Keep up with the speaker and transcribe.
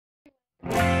Hey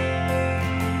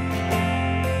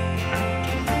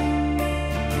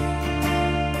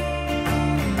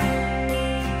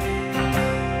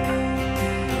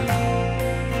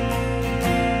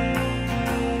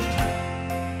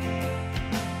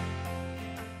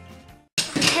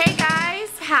guys,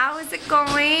 how is it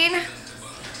going?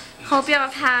 Hope y'all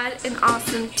have had an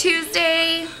awesome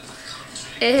Tuesday.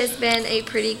 It has been a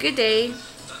pretty good day.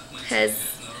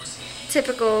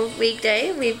 Typical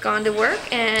weekday. We've gone to work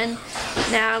and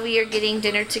now we are getting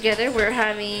dinner together. We're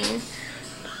having,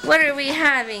 what are we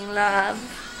having, love?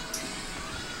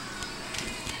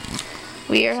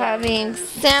 We are having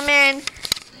salmon,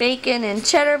 bacon, and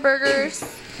cheddar burgers.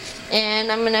 And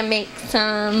I'm gonna make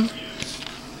some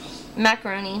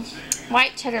macaroni,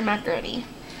 white cheddar macaroni.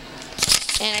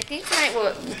 And I think tonight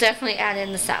we'll definitely add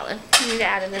in the salad. We need to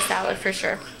add in the salad for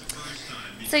sure.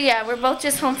 So yeah, we're both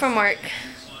just home from work.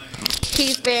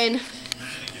 He's been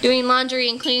doing laundry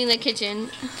and cleaning the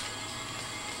kitchen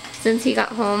since he got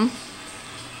home.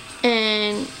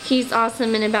 And he's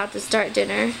awesome and about to start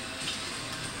dinner.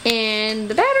 And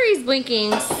the battery's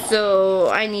blinking,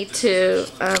 so I need to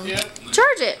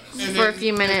charge it for a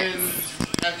few minutes.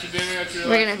 After dinner,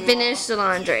 we're going to finish the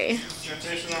laundry.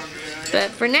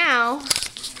 But for now,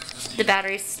 the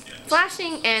battery's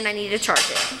flashing and I need to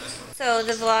charge it. So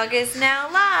the vlog is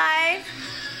now live.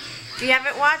 If you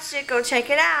haven't watched it, go check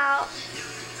it out.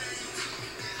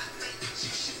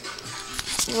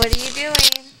 What are you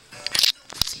doing?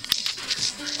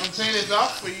 I'm playing this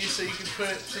off for you so you can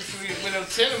put, since we went up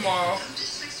 10 tomorrow,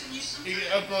 you can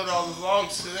upload all the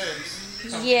vlogs to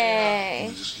this.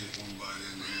 Yay.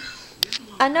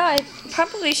 I know I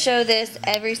probably show this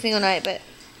every single night, but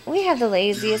we have the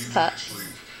laziest pups.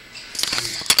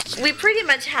 We pretty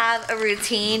much have a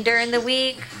routine during the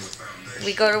week.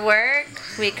 We go to work,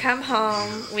 we come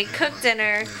home, we cook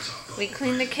dinner, we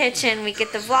clean the kitchen, we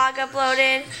get the vlog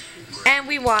uploaded, and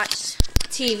we watch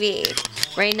TV.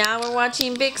 Right now we're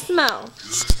watching Big Smo.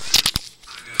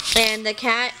 And the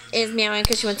cat is meowing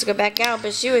because she wants to go back out,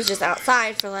 but she was just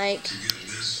outside for like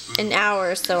an hour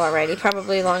or so already,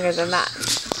 probably longer than that.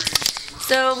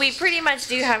 So we pretty much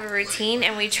do have a routine,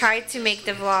 and we try to make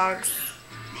the vlogs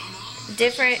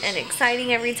different and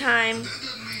exciting every time.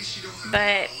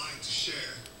 But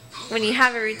when you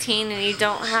have a routine and you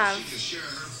don't have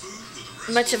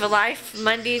much of a life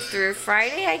Monday through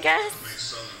Friday, I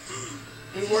guess,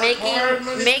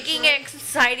 making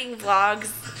exciting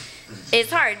vlogs is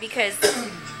hard because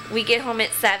we get home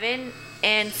at 7,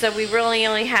 and so we really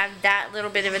only have that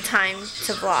little bit of a time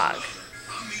to vlog.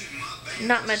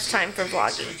 Not much time for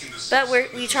vlogging, but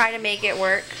we try to make it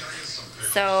work.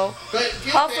 So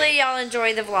hopefully y'all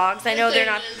enjoy the vlogs. I know they're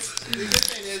not. The good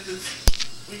thing is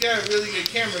we got a really good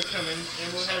camera coming,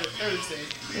 and we'll have it Thursday.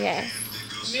 Yeah.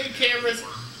 New camera's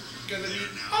gonna be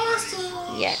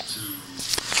awesome. Yes.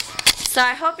 So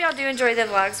I hope y'all do enjoy the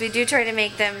vlogs. We do try to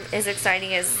make them as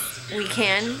exciting as we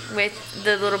can with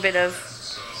the little bit of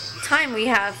time we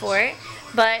have for it.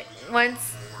 But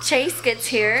once Chase gets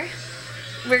here,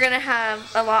 we're gonna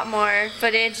have a lot more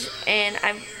footage, and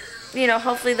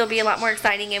hopefully they'll be a lot more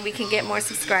exciting and we can get more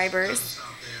subscribers.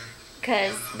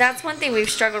 Because that's one thing we've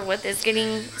struggled with, is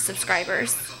getting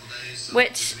subscribers.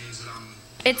 Which,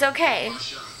 it's okay.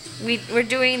 We're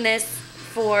doing this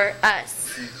for us.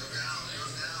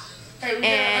 Hey, we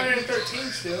got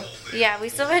 113 still. Yeah, we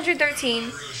still have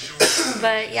 113.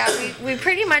 But yeah, we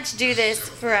pretty much do this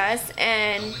for us,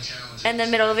 and in the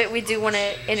middle of it we do want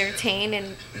to entertain,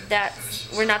 and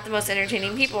we're not the most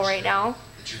entertaining people right now.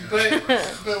 But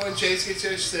when Chase gets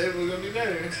interested, we're gonna be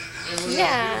better. And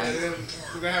we're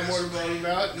we're gonna have more to vlog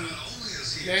about. And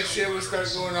next year we'll start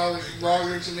going all the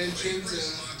vlogger conventions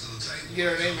and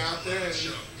get our name out there and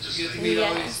get to meet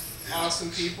all these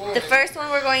awesome people. The first one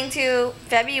we're going to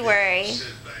February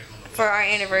for our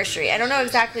anniversary. I don't know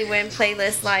exactly when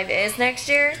Playlist Live is next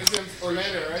year. It's in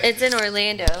Orlando, right? It's in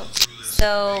Orlando.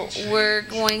 So we're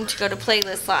going to go to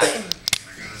Playlist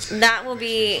Live. That will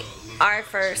be our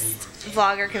first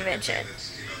vlogger convention.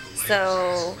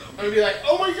 So I'll be like,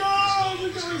 oh my god,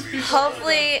 look at these people.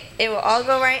 Hopefully it will all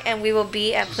go right and we will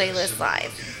be at Playlist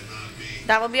Live.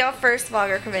 That will be our first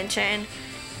vlogger convention,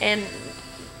 and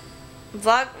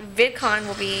VidCon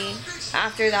will be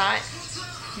after that.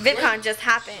 VidCon just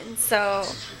happened, so,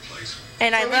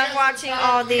 and I love watching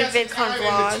all the VidCon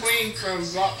vlogs.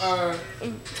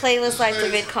 Playlist Live to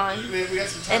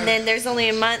VidCon, and then there's only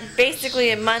a month,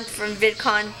 basically a month from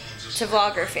VidCon to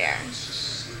Vlogger Fair.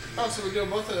 Oh, so we're doing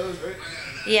both of those, right?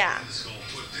 Yeah.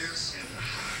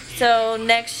 So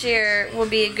next year will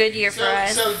be a good year for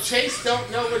us. So Chase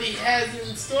don't know what he has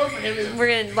in store for him. We're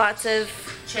getting lots of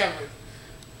traveling.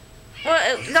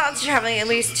 well, not traveling, at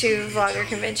least 2 vlogger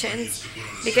conventions,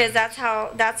 because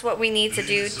that's what we need to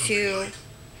do to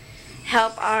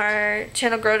help our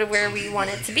channel grow to where we want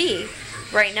it to be.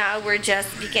 Right now, we're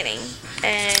just beginning,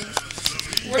 and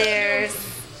there's.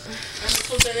 And the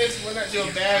cool thing is, we're not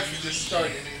doing bad for just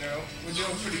starting. You know, we're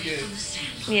doing pretty good.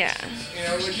 Yeah. You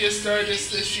know, we just started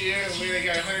this year, and we only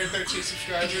got 113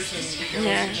 subscribers, and we can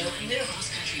only go from there.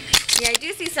 Yeah, I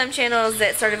do see some channels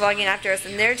that started vlogging after us,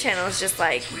 and their channels just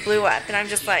like blew up, and I'm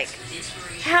just like,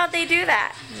 how'd they do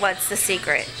that? What's the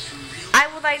secret? I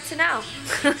would like to know.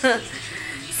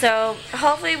 So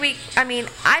hopefully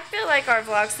I feel like our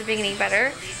vlogs have been getting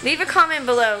better. Leave a comment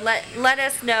below. Let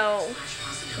us know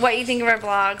what you think of our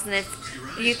vlogs, and if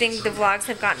you think the vlogs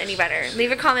have gotten any better.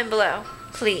 Leave a comment below,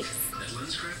 please.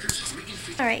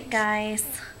 Alright guys,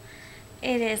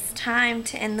 it is time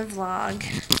to end the vlog.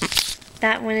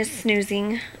 That one is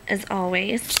snoozing as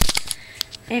always.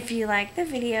 If you like the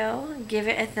video, give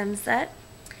it a thumbs up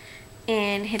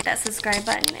and hit that subscribe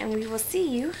button, and we will see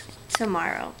you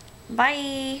tomorrow. Bye.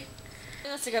 He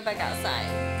wants to go back outside.